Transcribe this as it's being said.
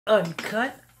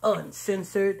Uncut,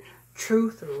 uncensored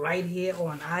truth right here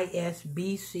on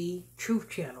ISBC Truth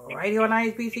Channel. Right here on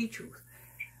ISBC Truth.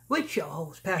 With your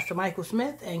host, Pastor Michael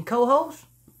Smith, and co-host,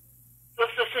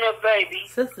 Sister Smith, baby.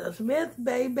 Sister Smith,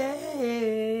 baby.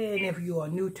 And if you are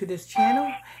new to this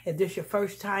channel, if this is your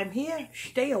first time here,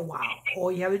 stay a while.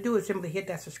 All you have to do is simply hit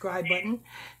that subscribe button.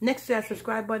 Next to that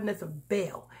subscribe button, there's a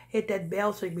bell. Hit that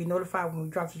bell so you'll be notified when we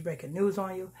drop this breaking news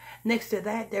on you. Next to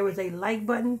that, there is a like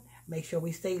button. Make sure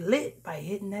we stay lit by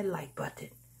hitting that like button.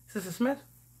 Sister Smith?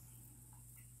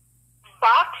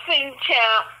 Boxing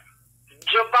champ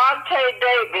Gervontae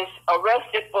Davis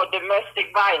arrested for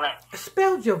domestic violence.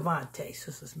 Spell Gervontae,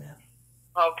 Sister Smith.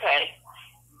 Okay.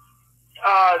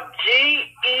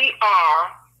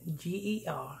 G-E-R.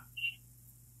 G-E-R.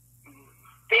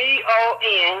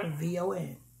 V-O-N.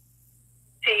 V-O-N.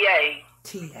 T-A.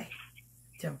 T-A.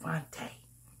 Gervontae.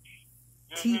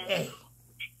 T-A.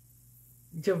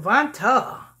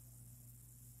 Gervonta.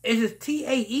 Is it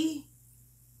T-A-E?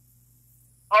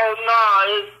 Oh, no,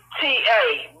 it's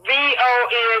T-A.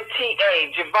 V-O-N-T-A.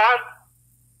 Gervonta.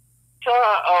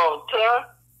 Oh,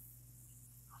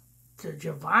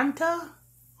 Gervonta?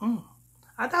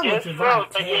 I thought it was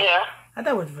Gervontae. Yeah. I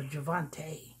thought it was for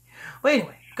Gervontae. Well,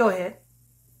 anyway, go ahead.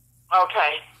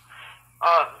 Okay.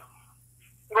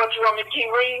 What, you want me to keep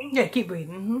reading? Yeah, keep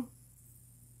reading.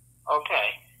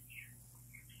 Okay.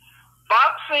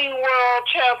 Boxing world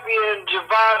champion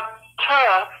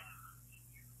Gervontae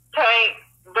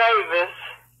Davis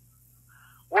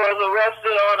was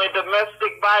arrested on a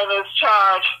domestic violence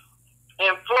charge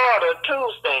in Florida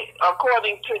Tuesday,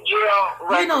 according to jail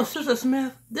records. You know, Sister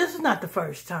Smith, this is not the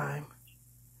first time.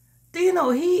 Do you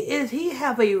know he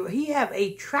have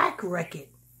a track record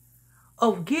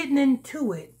of getting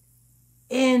into it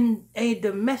in a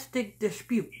domestic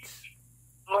disputes.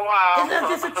 Wow. It's not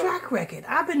just a track record.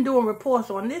 I've been doing reports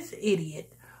on this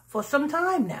idiot for some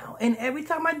time now. And every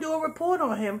time I do a report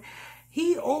on him,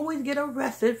 he always get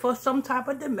arrested for some type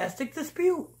of domestic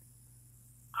dispute.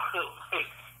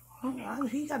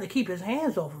 He got to keep his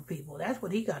hands off of people. That's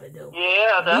what he got to do.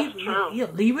 Yeah, that's true.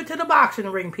 Leave it to the boxing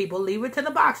ring, people. Leave it to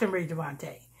the boxing ring,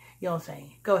 Gervontae. You know what I'm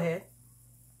saying? Go ahead.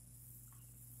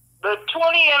 The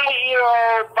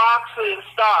 28-year-old boxing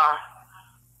star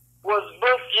was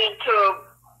booked into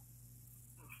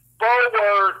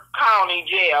Broward County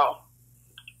Jail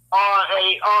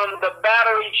on the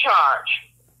battery charge.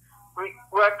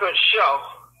 Records show.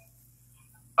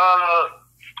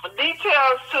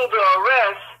 Details to the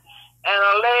arrest and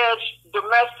alleged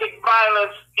domestic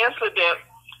violence incident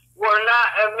were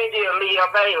not immediately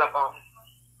available.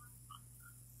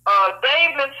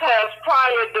 Davis has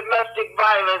prior domestic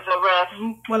violence arrests in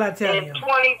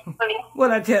 2020.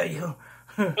 What I tell you?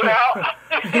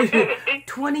 Yeah.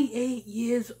 28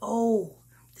 years old.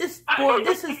 This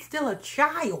is still a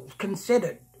child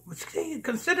considered.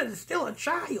 Considered still a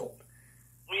child.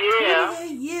 Yeah.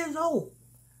 28 years old.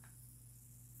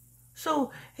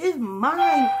 So his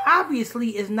mind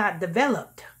obviously is not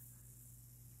developed.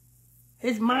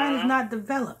 His mind is not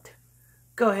developed.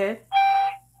 Go ahead.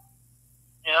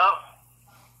 Yeah.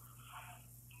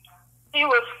 He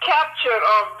was captured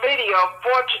on video,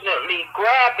 fortunately,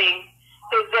 grabbing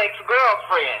his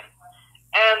ex-girlfriend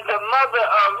and the mother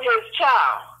of his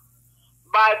child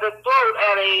by the throat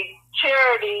at a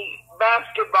charity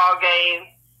basketball game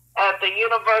at the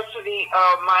University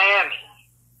of Miami.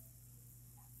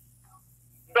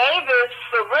 Davis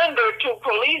surrendered to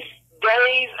police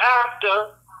days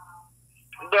after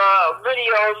the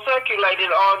video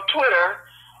circulated on Twitter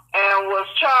and was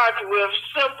charged with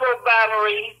simple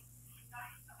battery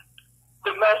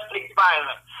domestic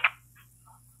violence.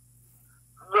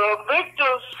 The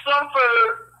victim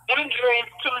suffered injuries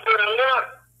to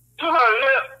her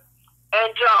lip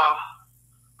and jaw,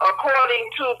 according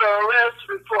to the arrest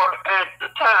report at the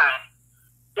time.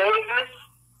 Davis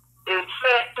is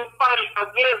set to fight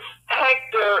against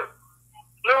Hector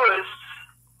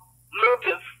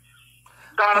Lucas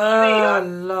Garcia. Oh,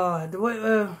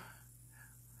 Lord.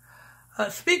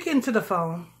 Speak into the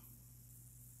phone.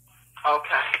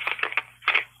 Okay.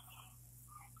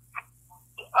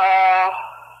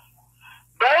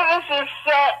 Davis is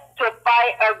set to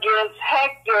fight against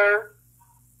Hector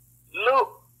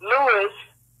Luis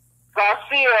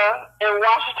Garcia in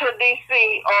Washington,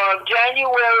 D.C. on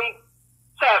January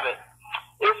 7th.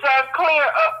 It's unclear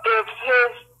if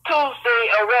his Tuesday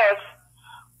arrest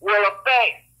will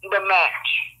affect the match.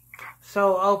 So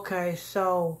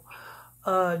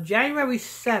January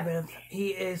 7th, he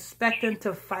is expecting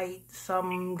to fight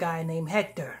some guy named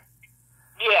Hector.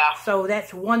 Yeah. So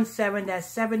that's 1-7, that's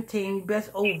 17.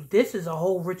 This is a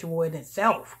whole ritual in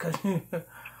itself. Because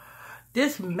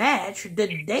this match,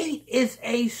 the date is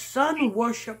a sun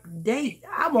worship date.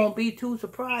 I won't be too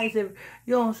surprised if,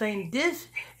 you know what I'm saying, this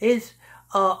is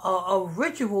a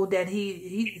ritual that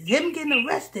him getting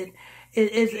arrested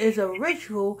is a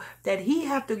ritual that he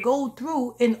have to go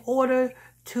through in order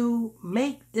to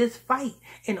make this fight,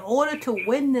 in order to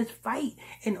win this fight,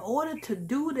 in order to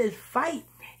do this fight,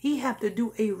 he have to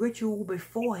do a ritual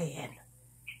beforehand.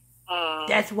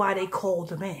 That's why they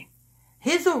called him in.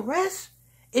 His arrest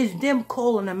is them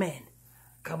calling him in.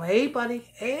 Come on, hey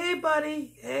buddy,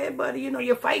 you know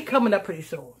your fight coming up pretty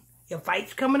soon. Your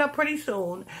fight's coming up pretty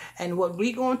soon, and what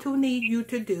we're going to need you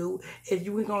to do is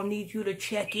we're going to need you to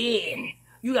check in.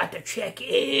 You got to check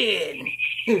in.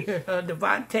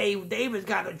 Gervontae Davis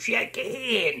got to check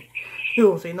in. You know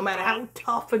what I'm saying? No matter how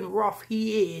tough and rough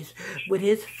he is with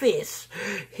his fists,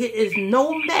 he is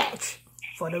no match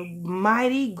for the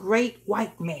mighty great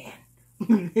white man.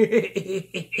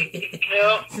 It's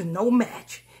no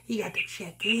match. He got to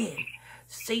check in.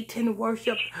 Satan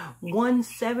worship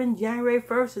 1/7, January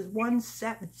 1st is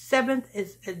 1/7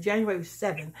 is January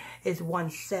 7th is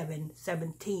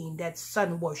 1/7/17. That's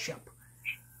sun worship.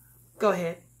 Go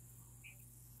ahead.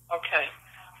 Okay.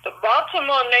 The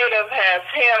Baltimore native has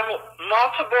held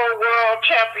multiple world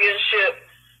championship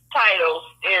titles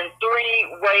in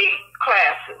 3 weight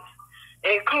classes,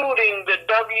 including the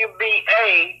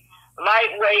WBA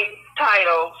lightweight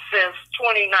title since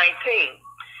 2019.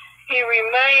 He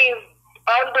remains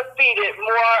undefeated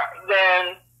more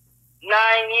than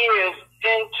 9 years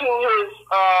into his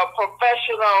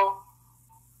professional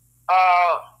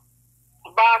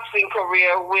boxing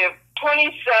career with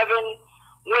 27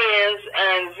 wins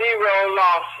and 0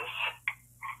 losses.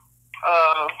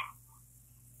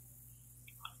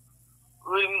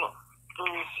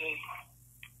 Let me see.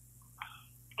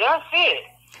 That's it.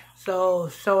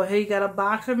 So he got a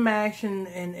boxing match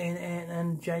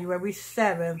in January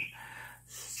 7th,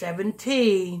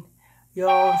 17. You know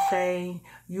what I'm saying?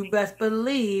 You best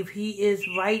believe he is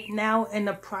right now in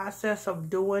the process of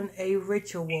doing a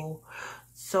ritual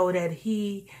so that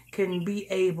he can be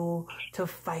able to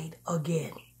fight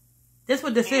again. That's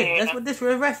what this is. That's what this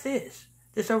arrest is.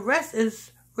 This arrest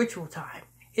is ritual time.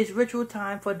 It's ritual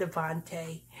time for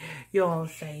Gervontae, you know what I'm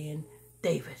saying,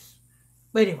 Davis.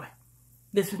 But anyway,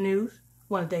 this is news.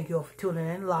 I want to thank you all for tuning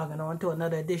in, logging on to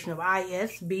another edition of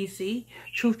ISBC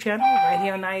Truth Channel, right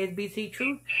here on ISBC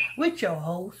Truth, with your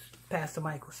host, Pastor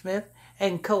Michael Smith,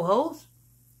 and co-host,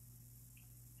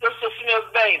 Sister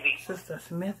Smith Baby. Sister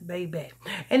Smith Baby.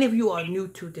 And if you are new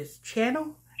to this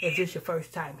channel, if this is your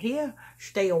first time here,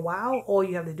 stay a while. All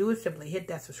you have to do is simply hit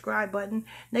that subscribe button.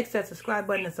 Next to that subscribe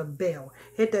button is a bell.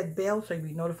 Hit that bell so you'll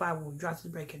be notified when we drop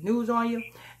some breaking news on you.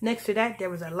 Next to that,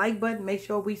 there is a like button. Make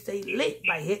sure we stay lit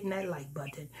by hitting that like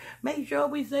button. Make sure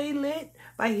we stay lit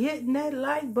by hitting that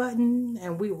like button.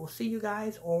 And we will see you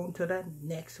guys on to the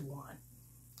next one.